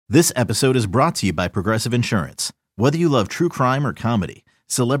This episode is brought to you by Progressive Insurance. Whether you love true crime or comedy,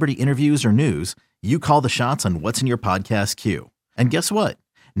 celebrity interviews or news, you call the shots on what's in your podcast queue. And guess what?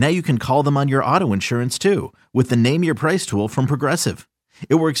 Now you can call them on your auto insurance too with the Name Your Price tool from Progressive.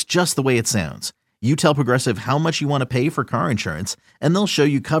 It works just the way it sounds. You tell Progressive how much you want to pay for car insurance, and they'll show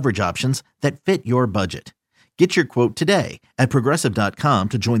you coverage options that fit your budget. Get your quote today at Progressive.com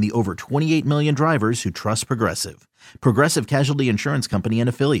to join the over 28 million drivers who trust Progressive. Progressive Casualty Insurance Company and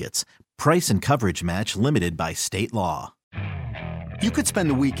Affiliates. Price and coverage match limited by state law. You could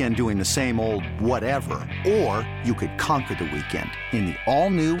spend the weekend doing the same old whatever, or you could conquer the weekend in the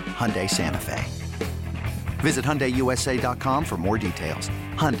all-new Hyundai Santa Fe. Visit HyundaiUSA.com for more details.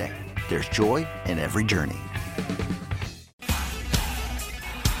 Hyundai, there's joy in every journey.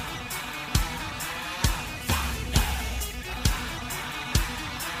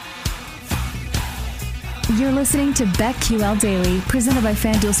 You're listening to BetQL Daily, presented by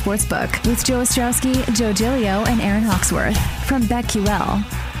FanDuel Sportsbook, with Joe Ostrowski, Joe Giglio, and Aaron Hawksworth from BetQL.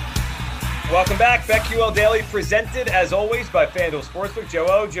 Welcome back. BetQL Daily, presented as always by FanDuel Sportsbook. Joe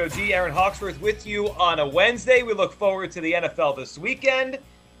O, Joe G, Aaron Hawksworth with you on a Wednesday. We look forward to the NFL this weekend.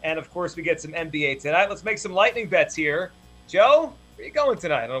 And, of course, we get some NBA tonight. Let's make some lightning bets here. Joe, where are you going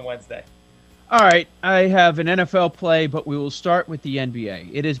tonight on Wednesday? All right, I have an NFL play, but we will start with the NBA.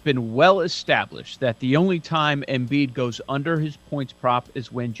 It has been well established that the only time Embiid goes under his points prop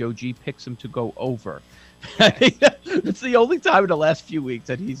is when Joe G picks him to go over. It's the only time in the last few weeks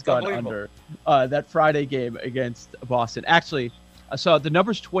that he's gone under. That Friday game against Boston. Actually, I saw the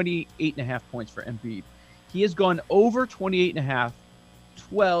number's 28.5 points for Embiid. He has gone over 28.5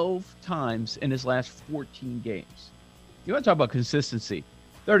 12 times in his last 14 games. You want to talk about consistency?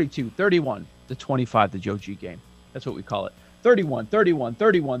 32, 31, the 25, the Joe G game. That's what we call it. 31, 31,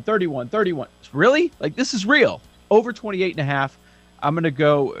 31, 31, 31. Really? Like, this is real. Over 28.5. I'm going to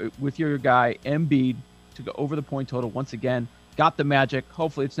go with your guy, Embiid, to go over the point total once again. Got the magic.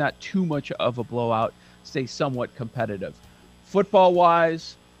 Hopefully it's not too much of a blowout. Stay somewhat competitive.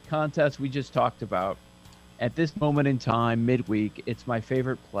 Football-wise, contest we just talked about. At this moment in time, midweek, it's my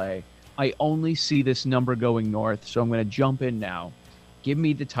favorite play. I only see this number going north, so I'm going to jump in now. Give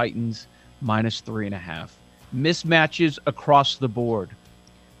me the Titans -3.5. Mismatches across the board.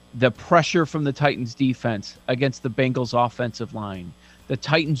 The pressure from the Titans defense against the Bengals offensive line. The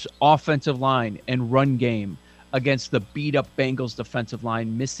Titans offensive line and run game against the beat-up Bengals defensive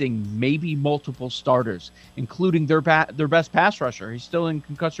line, missing maybe multiple starters, including their best pass rusher. He's still in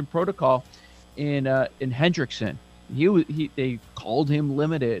concussion protocol in Hendrickson. They called him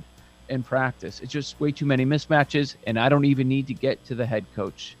limited in practice. It's just way too many mismatches, and I don't even need to get to the head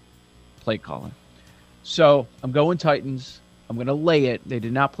coach play calling. So I'm going Titans. I'm going to lay it. They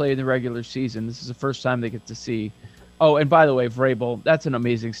did not play in the regular season. This is the first time they get to see. Oh, and by the way, Vrabel, that's an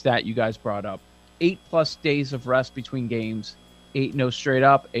amazing stat you guys brought up. 8+ days of rest between games. 8-0 straight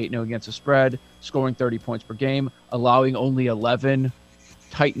up, 8-0 against the spread, scoring 30 points per game, allowing only 11.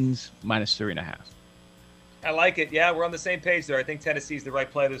 Titans -3.5. I like it. Yeah, we're on the same page there. I think Tennessee's the right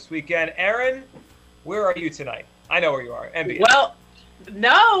play this weekend. Aaron, where are you tonight? I know where you are. NBA. Well,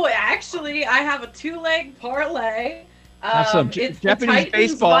 no, actually, I have a 2-leg parlay. It's Japanese the Titans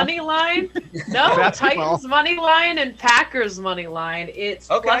baseball. money line. No, Titans money line and Packers money line. It's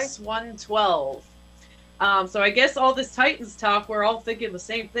 +112. So I guess all this Titans talk, we're all thinking the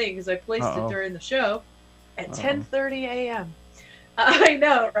same thing because I placed it during the show at 10:30 a.m. I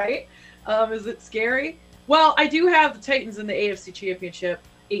know, right? Is it scary? Well, I do have the Titans in the AFC Championship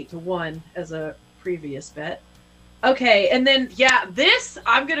 8-1 as a previous bet. Okay, and then, this,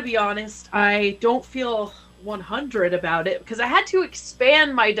 I'm going to be honest, I don't feel 100 about it because I had to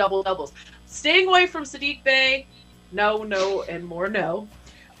expand my double-doubles. Staying away from Sadiq Bey, no, and more no.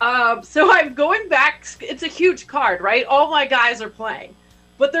 So I'm going back. It's a huge card, right? All my guys are playing,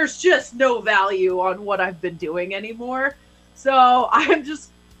 but there's just no value on what I've been doing anymore. So I'm just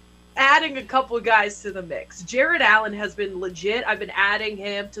adding a couple of guys to the mix. Jared Allen has been legit. I've been adding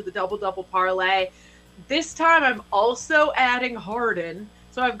him to the double-double parlay. This time I'm also adding Harden.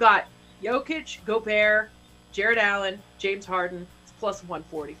 So I've got Jokic, Gobert, Jared Allen, James Harden. It's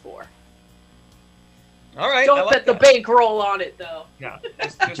 +144. All right. Don't bet the bankroll on it, though. Yeah.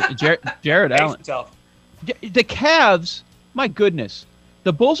 Jared Allen. The Cavs, my goodness.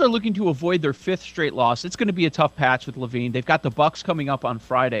 The Bulls are looking to avoid their 5th straight loss. It's going to be a tough patch with LaVine. They've got the Bucks coming up on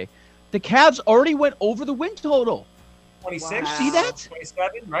Friday. The Cavs already went over the win total. 26? Wow. See that?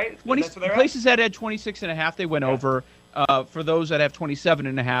 27, right? 20, That's where they're places that had 26.5, they went over. For those that have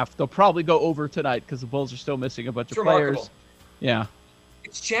 27.5, they'll probably go over tonight because the Bulls are still missing a bunch of players. Remarkable. Yeah.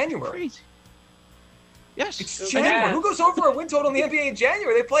 It's January. Crazy. Yes. It's January. Who goes over a win total in the NBA in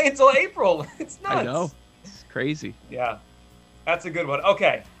January? They play until April. It's nuts. I know. It's crazy. Yeah. That's a good one.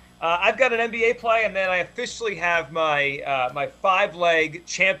 Okay. I've got an NBA play, and then I officially have my my 5-leg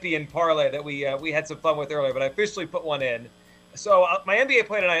champion parlay that we had some fun with earlier, but I officially put one in. So my NBA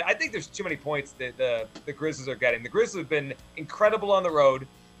play tonight, I think there's too many points that the Grizzlies are getting. The Grizzlies have been incredible on the road,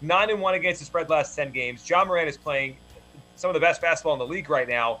 9-1 against the spread last 10 games. Ja Morant is playing some of the best basketball in the league right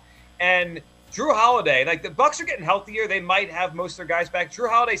now, and Jrue Holiday, like the Bucks are getting healthier. They might have most of their guys back. Jrue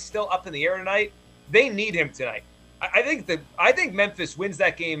Holiday's still up in the air tonight. They need him tonight. I think Memphis wins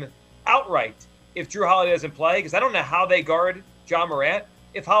that game outright if Jrue Holiday doesn't play, because I don't know how they guard Ja Morant.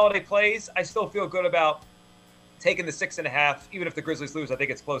 If Holiday plays, I still feel good about taking the 6.5. Even if the Grizzlies lose, I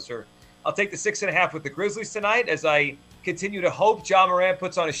think it's closer. I'll take the 6.5 with the Grizzlies tonight as I continue to hope Ja Morant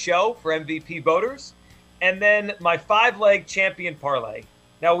puts on a show for MVP voters. And then my 5-leg champion parlay.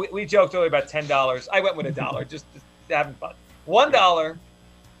 Now, we joked earlier about $10. I went with $1, just having fun. $1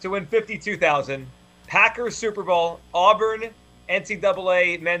 to win $52,000. Packers Super Bowl, Auburn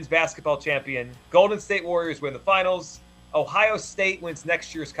NCAA men's basketball champion, Golden State Warriors win the finals, Ohio State wins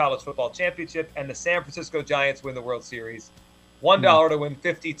next year's college football championship, and the San Francisco Giants win the World Series. $1 to win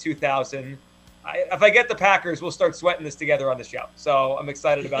 $52,000. If I get the Packers, we'll start sweating this together on the show. So I'm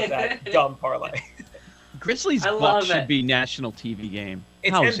excited about that dumb parlay. Grizzlies Bucks should be national TV game.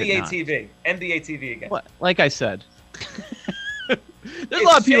 It's NBA TV. NBA TV again. What? Like I said. There's a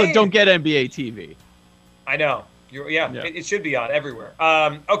lot of people that don't get NBA TV. I know. It should be on everywhere.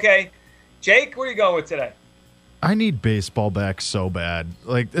 Okay. Jake, where are you going with today? I need baseball back so bad.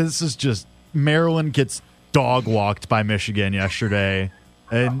 Like, this is just Maryland gets dog walked by Michigan yesterday.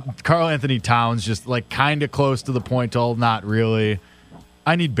 And Karl Anthony Towns just like kind of close to the point total, not really.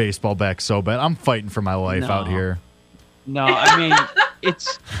 I need baseball back so bad. I'm fighting for my life out here. No, I mean,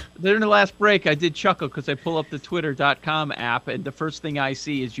 during the last break, I did chuckle because I pull up the Twitter.com app, and the first thing I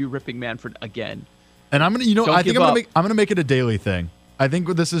see is you ripping Manfred again. And I'm gonna make it a daily thing. I think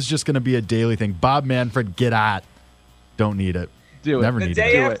this is just gonna be a daily thing. Bob Manfred, get at. Don't need it. Do it. Never need it. The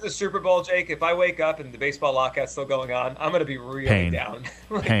day after the Super Bowl, Jake, if I wake up and the baseball lockout's still going on, I'm gonna be really down.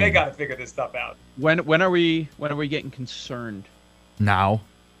 They got to figure this stuff out. When are we getting concerned? Now,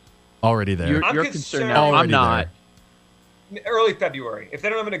 already there. You're concerned now. I'm not. Early February. If they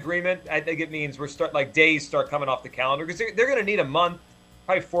don't have an agreement, I think it means days start coming off the calendar, because they're going to need a month,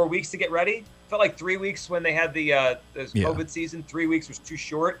 probably 4 weeks to get ready. Felt like 3 weeks when they had the COVID season. 3 weeks was too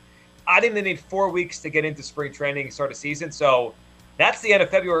short. I think they need 4 weeks to get into spring training and start a season. So that's the end of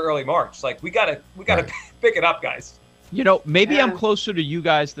February, early March. Like we gotta pick it up, guys. You know, maybe I'm closer to you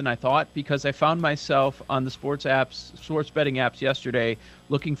guys than I thought, because I found myself on the sports betting apps yesterday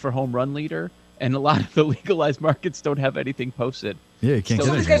looking for home run leader, and a lot of the legalized markets don't have anything posted. Yeah, you can't. Some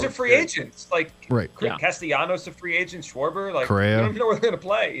of these guys are free agents. Like Yeah. Castellanos a free agent, Schwarber. Like Correa. You don't even know where they're going to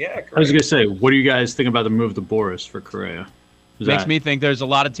play. Yeah, Correa. I was going to say, what do you guys think about the move to Boris for Correa? Makes me think there's a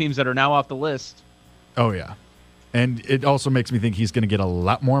lot of teams that are now off the list. Oh, yeah. And it also makes me think he's going to get a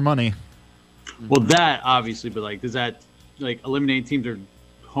lot more money. Well, that obviously, but like, does that like eliminate teams or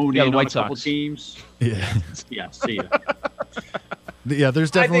hone in on a couple teams? Yeah. Yeah. See ya. Yeah, there's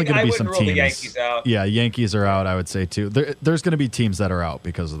definitely going to be some teams. The Yankees out. Yeah, Yankees are out, I would say, too. There's going to be teams that are out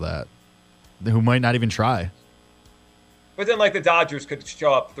because of that, who might not even try. But then, like, the Dodgers could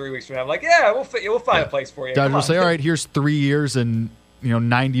show up 3 weeks from now. I'm like, we'll find a place for you. Dodgers will say, all right, here's 3 years and,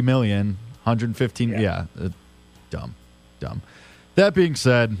 $90 million, 115. Yeah, dumb. That being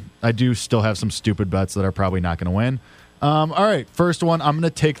said, I do still have some stupid bets that are probably not going to win. All right, first one, I'm going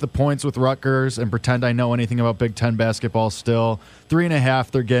to take the points with Rutgers and pretend I know anything about Big Ten basketball still. 3.5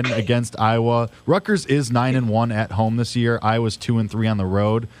 they're getting against Iowa. Rutgers is 9-1 at home this year. Iowa's 2-3 on the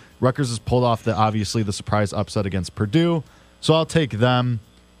road. Rutgers has pulled off obviously the surprise upset against Purdue, so I'll take them.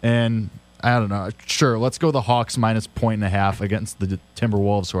 And I don't know, sure, let's go the Hawks minus 1.5 against the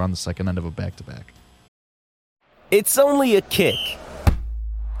Timberwolves, who are on the second end of a back-to-back. It's only a kick,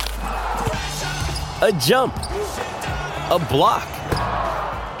 a jump, a block.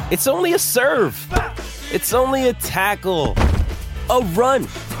 It's only a serve. It's only a tackle, a run.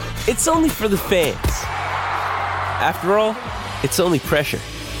 It's only for the fans. After all, it's only pressure.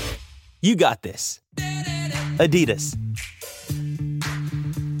 You got this. Adidas.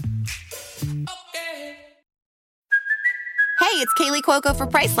 Hey, it's Kaylee Cuoco for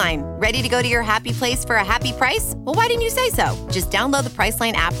Priceline. Ready to go to your happy place for a happy price? Well, why didn't you say so? Just download the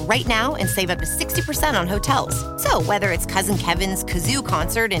Priceline app right now and save up to 60% on hotels. So whether it's Cousin Kevin's Kazoo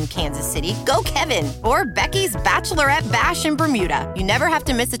Concert in Kansas City, go Kevin, or Becky's Bachelorette Bash in Bermuda, you never have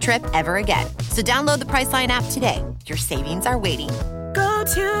to miss a trip ever again. So download the Priceline app today. Your savings are waiting. Go Go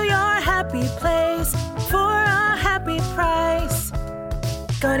to your happy place for a happy price.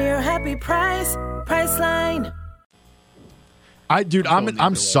 Go to your happy price, Priceline.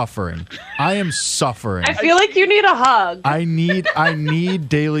 I'm suffering. I am suffering. I feel like you need a hug. I need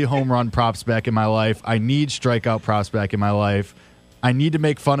daily home run props back in my life. I need strikeout props back in my life. I need to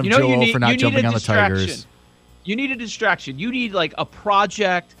make fun of Joe for not jumping on the Tigers. You need a distraction. You need like a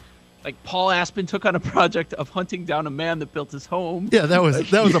project. Like Paul Aspen took on a project of hunting down a man that built his home. Yeah, that was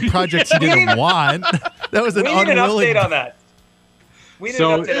a project he didn't want. That was an unwilling. We need an update on that. We need an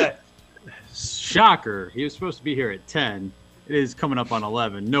update on that. Shocker. He was supposed to be here at 10. It is coming up on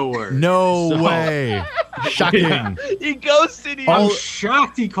 11. No word. No way. Shocking. Yeah. He ghosted you. I'm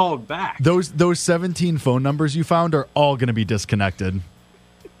shocked he called back. Those 17 phone numbers you found are all going to be disconnected.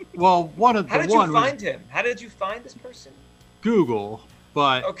 Well, How did you find him? How did you find this person? Google.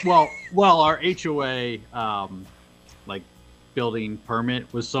 But okay. well, our HOA building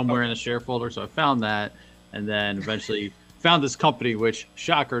permit was somewhere in the share folder, so I found that, and then eventually found this company, which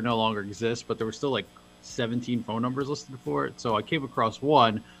shocker no longer exists, but there were still 17 phone numbers listed for it. So I came across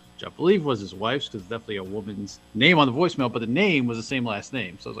one, which I believe was his wife's, because it's definitely a woman's name on the voicemail, but the name was the same last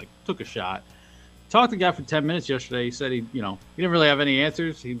name. So I was took a shot. Talked to the guy for 10 minutes yesterday. He said he didn't really have any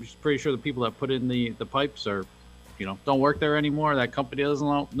answers. He was pretty sure the people that put in the pipes are, don't work there anymore. That company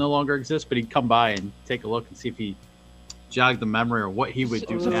no longer exists, but he'd come by and take a look and see if he jogged the memory or what he would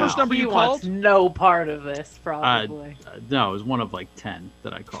do now. The first number you called? No part of this, probably. No, it was one of 10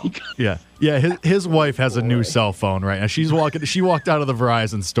 that I called. Yeah. His wife has a new cell phone right now. She walked out of the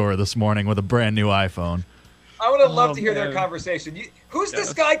Verizon store this morning with a brand new iPhone. I would have loved to hear their conversation. Who's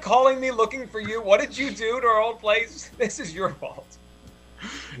this guy calling me looking for you? What did you do to our old place? This is your fault.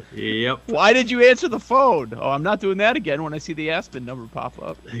 Yep. Why did you answer the phone? Oh, I'm not doing that again when I see the Aspen number pop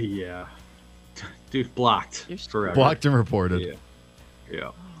up. Yeah. Dude, blocked forever. Blocked and reported. Yeah.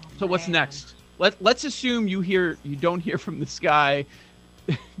 So what's next? Let's assume you don't hear from this guy.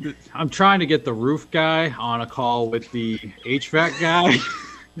 I'm trying to get the roof guy on a call with the HVAC guy,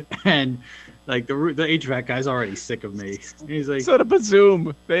 and the HVAC guy's already sick of me. He's like, set up a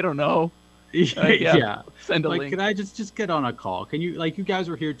Zoom. They don't know. Yeah. Send a link. Can I just get on a call? Can you you guys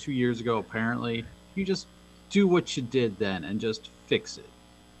were here 2 years ago apparently. You just do what you did then and just fix it,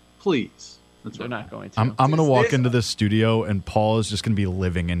 please. They're not going to. I'm going to walk into this studio and Paul is just going to be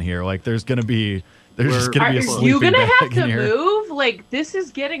living in here. There's going to be a sleeping bag in here. Are you going to have to move? This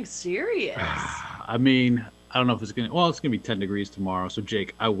is getting serious. I mean, I don't know if it's going to. Well, it's going to be 10 degrees tomorrow. So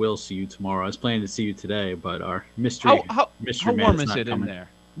Jake, I will see you tomorrow. I was planning to see you today, but our mystery how man warm is it coming. in there?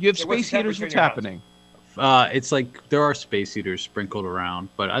 You have space heaters. What's happening? It's there are space heaters sprinkled around,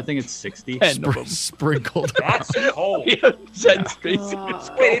 but I think it's 60. Sprinkled. That's cold. Space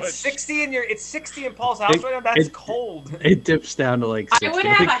heaters. Wait, it's 60 in Paul's house right now. That's cold. It dips down to 60. I would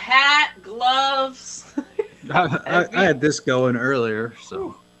have a hat, gloves. I had this going earlier,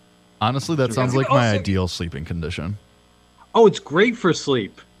 so. Honestly, that sounds like my ideal sleeping condition. Oh, it's great for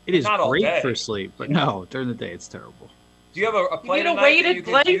sleep. It is great for sleep, but no, during the day it's terrible. Do you have a plate you need a weighted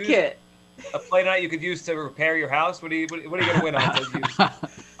blanket? A play night you could use to repair your house? What are you going to win on those use?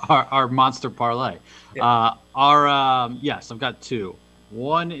 Our monster parlay. Yeah. Yes, I've got two.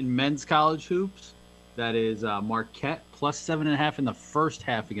 One in men's college hoops. That is Marquette plus 7.5 in the first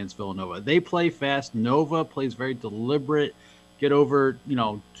half against Villanova. They play fast. Nova plays very deliberate. Get over,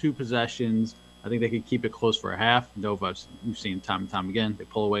 2 possessions. I think they could keep it close for a half. Nova, we've seen time and time again. They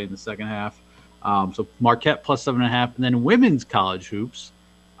pull away in the second half. So Marquette plus 7.5. And then women's college hoops.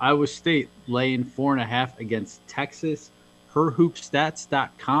 Iowa State laying 4.5 against Texas.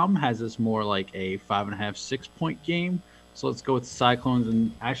 HerHoopStats.com has this more like a 5.5, 6-point game. So let's go with the Cyclones.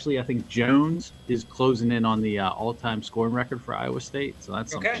 And actually, I think Jones is closing in on the all-time scoring record for Iowa State. So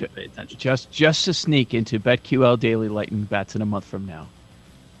that's something to pay attention to. Just to sneak into BetQL Daily Lightning Bets in a month from now.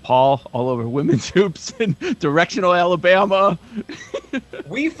 Paul all over women's hoops in directional Alabama.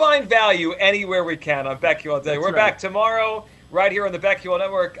 We find value anywhere we can on BetQL Daily. We're back tomorrow. Right here on the BetQL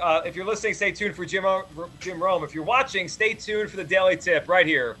Network. If you're listening, stay tuned for Jim Rome. If you're watching, stay tuned for the Daily Tip right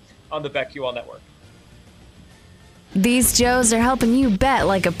here on the BetQL Network. These Joes are helping you bet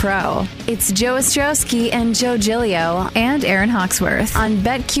like a pro. It's Joe Ostrowski and Joe Giglio and Aaron Hawksworth on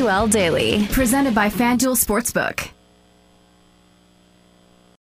BetQL Daily, presented by FanDuel Sportsbook.